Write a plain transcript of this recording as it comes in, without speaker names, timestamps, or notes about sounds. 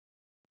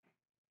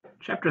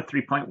Chapter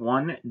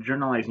 3.1,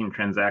 Journalizing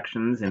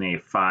Transactions in a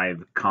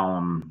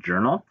 5-column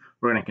journal.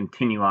 We're going to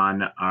continue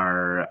on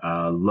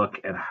our look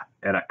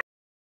at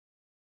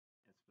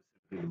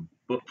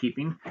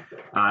bookkeeping.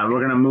 We're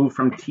going to move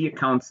from T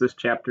accounts this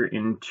chapter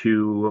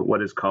into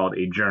what is called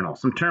a journal.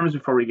 Some terms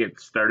before we get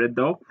started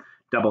though.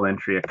 Double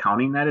entry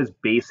accounting, that is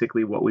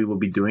basically what we will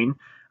be doing,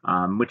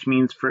 which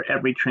means for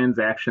every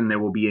transaction there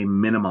will be a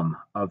minimum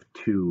of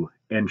 2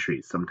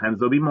 entries. Sometimes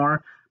there'll be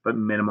more, but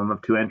minimum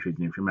of 2 entries.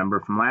 And if you remember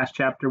from last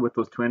chapter with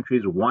those 2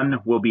 entries, 1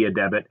 will be a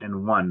debit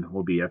and 1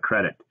 will be a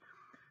credit.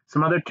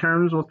 Some other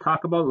terms we'll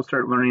talk about, we'll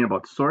start learning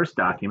about source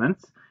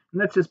documents,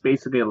 and that just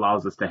basically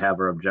allows us to have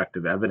our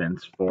objective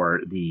evidence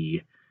for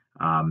the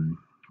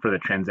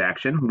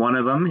transaction. One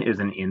of them is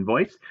an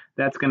invoice.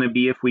 That's going to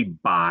be if we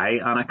buy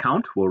on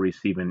account, we'll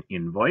receive an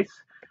invoice.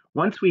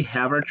 Once we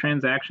have our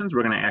transactions,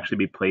 we're going to actually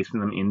be placing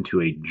them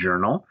into a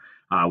journal.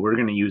 We're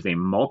going to use a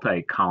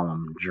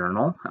multi-column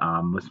journal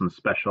with some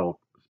special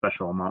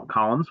amount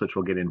columns, which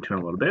we'll get into in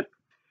a little bit.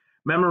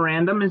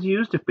 Memorandum is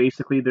used if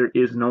basically there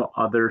is no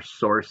other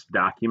source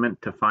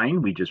document to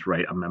find. We just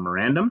write a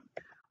memorandum.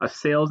 A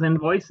sales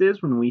invoice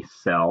is when we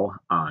sell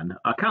on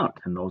account,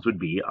 and those would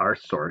be our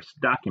source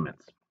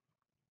documents.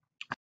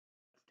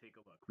 Let's take a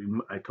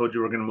look. I told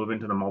you we're going to move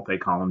into the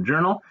multi-column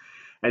journal.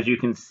 As you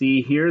can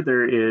see here,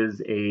 there is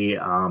we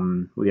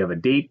have a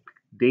date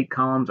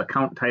columns,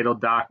 account title,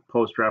 doc,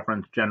 post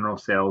reference, general,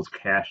 sales,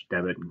 cash,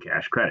 debit, and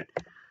cash credit.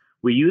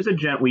 We use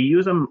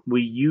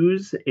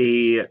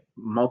a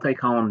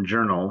multi-column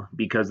journal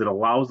because it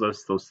allows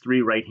us those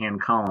 3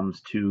 right-hand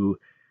columns to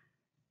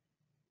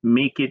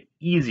make it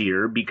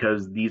easier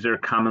because these are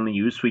commonly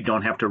used, so we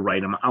don't have to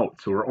write them out.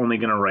 So we're only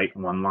going to write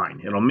 1 line.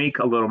 It'll make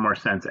a little more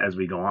sense as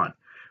we go on.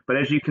 But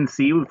as you can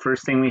see, the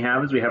first thing we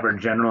have is we have our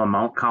general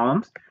amount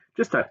columns.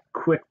 Just a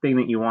quick thing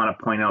that you want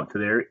to point out to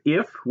there,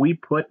 if we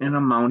put an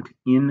amount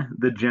in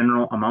the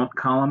general amount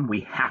column,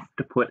 we have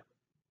to put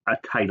a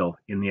title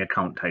in the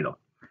account title.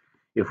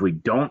 If we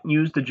don't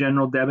use the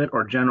general debit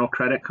or general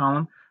credit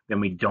column,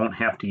 then we don't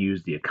have to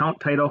use the account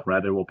title.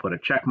 Rather, we'll put a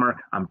check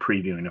mark on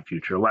previewing a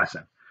future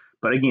lesson.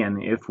 But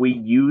again, if we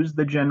use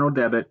the general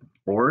debit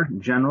or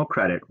general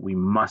credit, we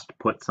must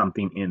put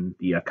something in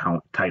the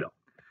account title.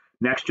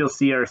 Next, you'll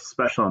see our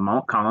special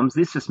amount columns.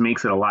 This just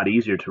makes it a lot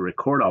easier to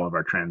record all of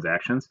our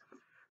transactions.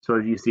 So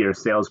if you see our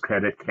sales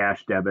credit,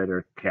 cash debit,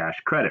 or cash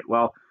credit.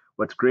 Well,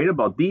 what's great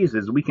about these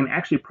is we can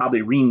actually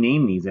probably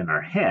rename these in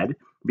our head,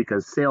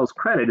 because sales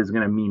credit is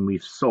going to mean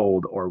we've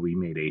sold or we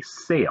made a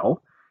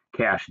sale.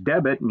 Cash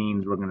debit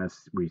means we're going to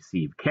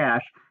receive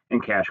cash,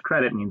 and cash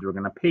credit means we're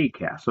going to pay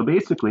cash. So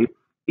basically,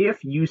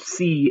 if you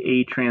see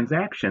a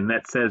transaction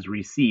that says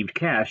received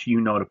cash, you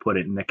know to put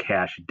it in the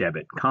cash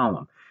debit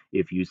column.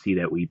 If you see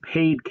that we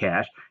paid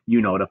cash,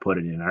 you know to put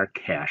it in our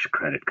cash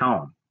credit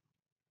column.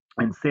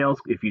 And sales,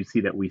 if you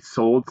see that we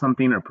sold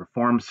something or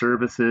performed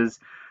services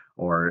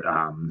or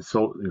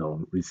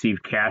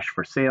received cash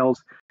for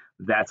sales,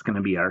 that's going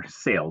to be our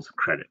sales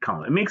credit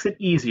column. It makes it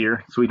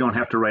easier so we don't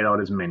have to write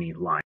out as many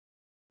lines.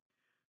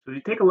 So if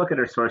you take a look at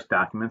our source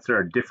documents, there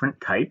are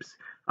different types.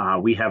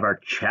 We have our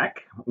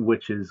check,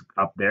 which is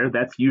up there.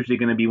 That's usually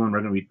going to be when we're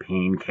going to be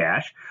paying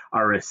cash.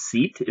 Our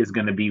receipt is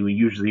going to be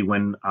usually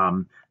when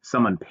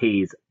someone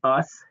pays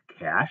us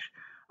cash.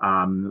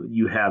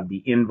 You have the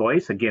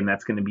invoice. Again,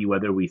 that's going to be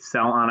whether we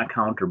sell on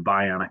account or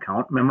buy on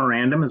account.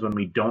 Memorandum is when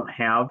we don't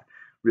have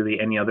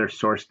really any other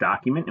source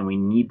document and we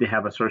need to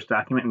have a source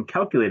document. And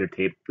calculator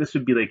tape, this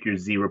would be like your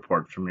Z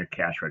reports from your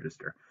cash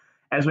register.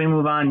 As we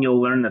move on, you'll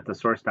learn that the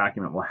source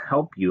document will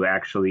help you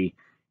actually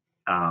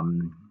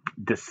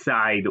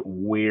decide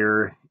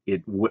where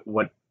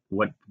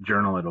what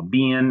journal it'll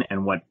be in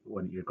and what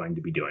you're going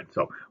to be doing.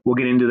 So we'll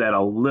get into that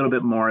a little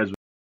bit more as we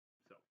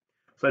go.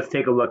 So let's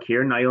take a look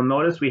here. Now you'll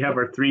notice we have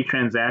our 3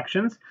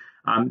 transactions.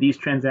 These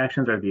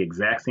transactions are the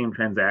exact same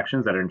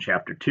transactions that are in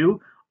chapter 2.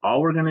 All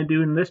we're going to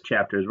do in this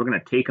chapter is we're going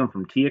to take them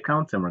from T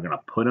accounts and we're going to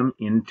put them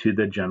into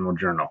the general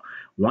journal.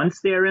 Once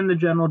they are in the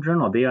general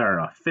journal, they are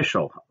an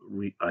official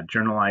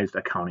journalized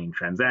accounting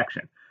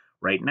transaction.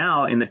 Right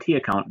now, in the T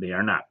account, they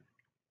are not.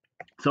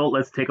 So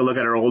let's take a look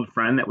at our old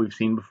friend that we've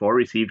seen before,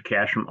 received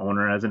cash from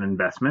owner as an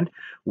investment.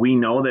 We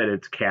know that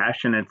it's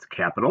cash and it's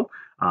capital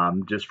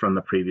just from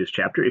the previous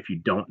chapter. If you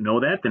don't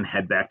know that, then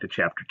head back to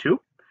chapter 2.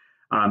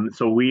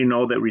 So we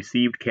know that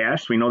received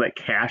cash, we know that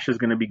cash is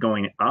going to be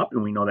going up,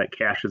 and we know that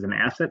cash is an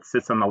asset,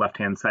 sits on the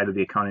left-hand side of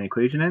the accounting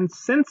equation. And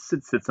since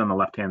it sits on the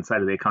left-hand side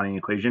of the accounting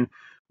equation,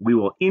 we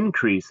will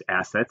increase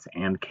assets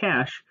and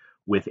cash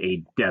with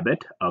a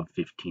debit of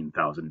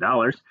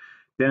 $15,000.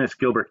 Dennis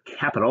Gilbert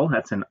Capital,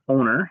 that's an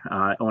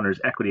owner's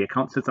equity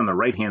account, sits on the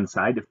right-hand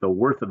side if the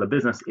worth of the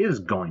business is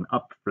going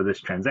up for this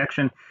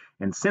transaction.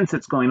 And since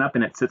it's going up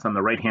and it sits on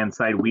the right-hand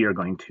side, we are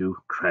going to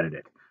credit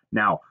it.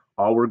 Now,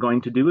 all we're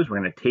going to do is we're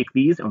going to take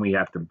these and we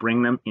have to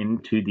bring them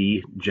into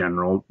the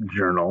general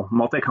journal,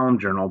 multi-column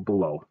journal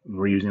below.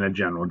 We're using a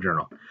general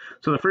journal.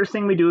 So the first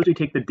thing we do is we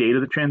take the date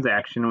of the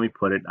transaction and we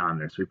put it on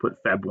there. So we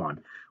put Feb 1.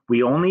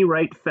 We only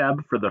write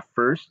Feb for the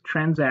first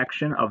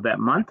transaction of that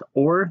month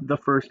or the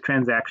first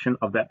transaction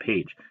of that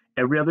page.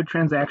 Every other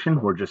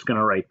transaction, we're just going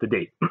to write the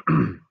date.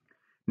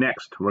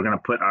 Next, we're going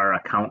to put our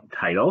account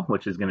title,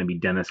 which is going to be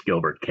Dennis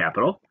Gilbert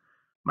Capital.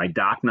 My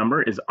doc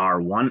number is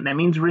R1. That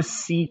means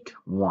receipt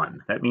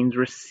 1. That means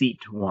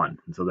receipt 1.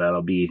 So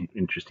that'll be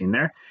interesting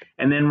there.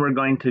 And then we're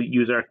going to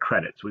use our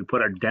credits. We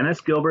put our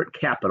Dennis Gilbert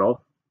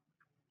Capital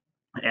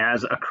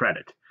as a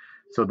credit.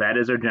 So that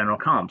is our general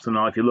column. So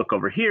now if you look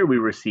over here, we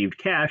received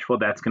cash. Well,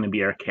 that's going to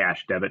be our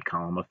cash debit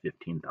column of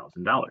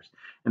 $15,000.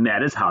 And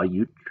that is how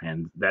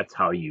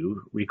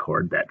you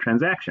record that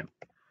transaction.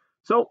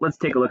 So let's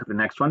take a look at the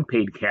next one.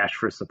 Paid cash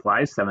for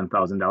supplies,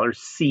 $7,000.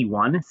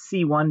 C1.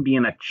 C1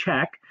 being a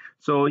check.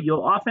 So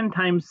you'll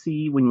oftentimes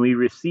see when we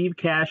receive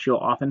cash, you'll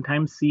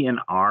oftentimes see an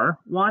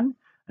R1,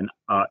 an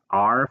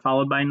R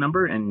followed by a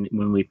number. And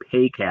when we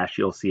pay cash,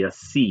 you'll see a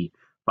C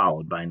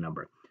followed by a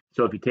number.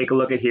 So if you take a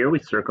look at here, we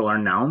circle our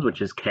nouns,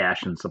 which is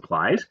cash and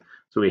supplies.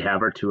 So we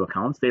have our two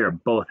accounts. They are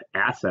both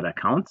asset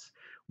accounts.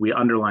 We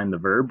underline the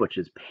verb, which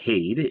is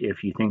paid,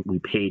 if you think we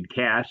paid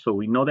cash. So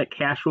we know that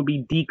cash will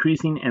be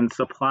decreasing and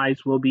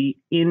supplies will be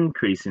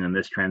increasing in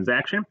this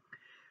transaction.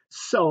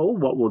 So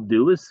what we'll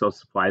do is, so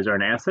supplies are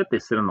an asset. They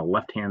sit on the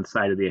left-hand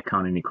side of the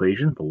accounting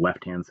equation. The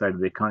left-hand side of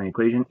the accounting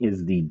equation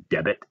is the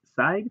debit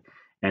side.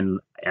 And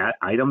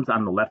items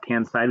on the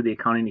left-hand side of the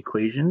accounting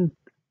equation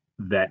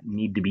that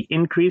need to be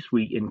increased,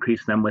 we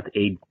increase them with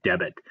a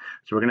debit.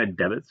 So we're going to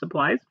debit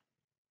supplies.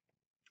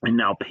 And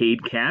now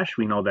paid cash,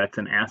 we know that's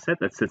an asset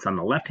that sits on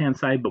the left-hand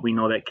side, but we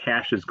know that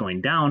cash is going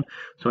down.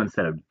 So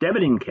instead of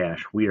debiting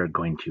cash, we are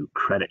going to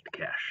credit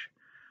cash.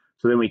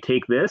 So then we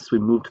take this, we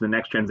move to the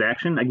next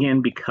transaction.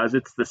 Again, because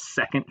it's the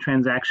second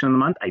transaction of the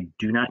month, I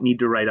do not need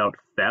to write out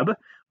Feb.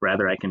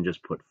 Rather, I can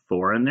just put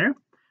 4 in there.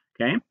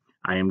 Okay.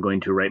 I am going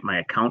to write my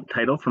account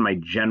title for my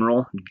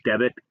general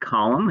debit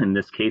column. In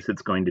this case,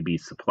 it's going to be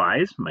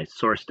supplies. My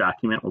source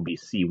document will be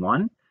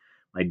C1.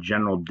 My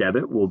general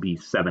debit will be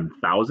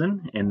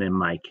 7,000, and then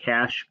my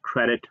cash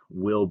credit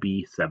will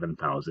be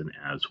 7,000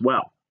 as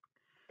well.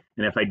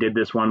 And if I did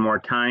this one more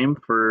time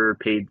for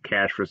paid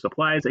cash for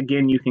supplies,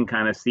 again, you can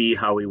kind of see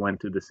how we went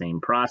through the same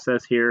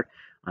process here.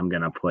 I'm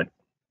going to put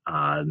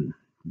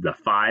the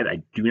 5.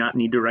 I do not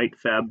need to write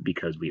Feb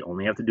because we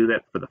only have to do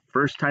that for the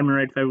first time we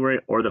write February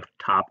or the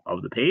top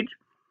of the page.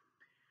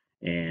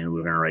 And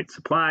we're going to write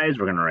supplies.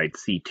 We're going to write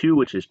C2,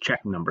 which is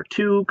check number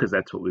 2, because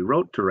that's what we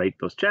wrote to write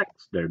those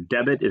checks. Their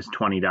debit is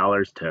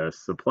 $20 to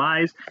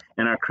supplies,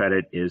 and our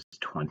credit is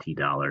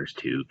 $20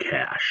 to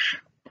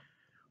cash.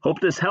 Hope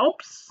this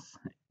helps.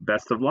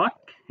 Best of luck,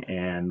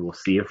 and we'll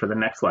see you for the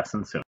next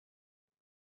lesson soon.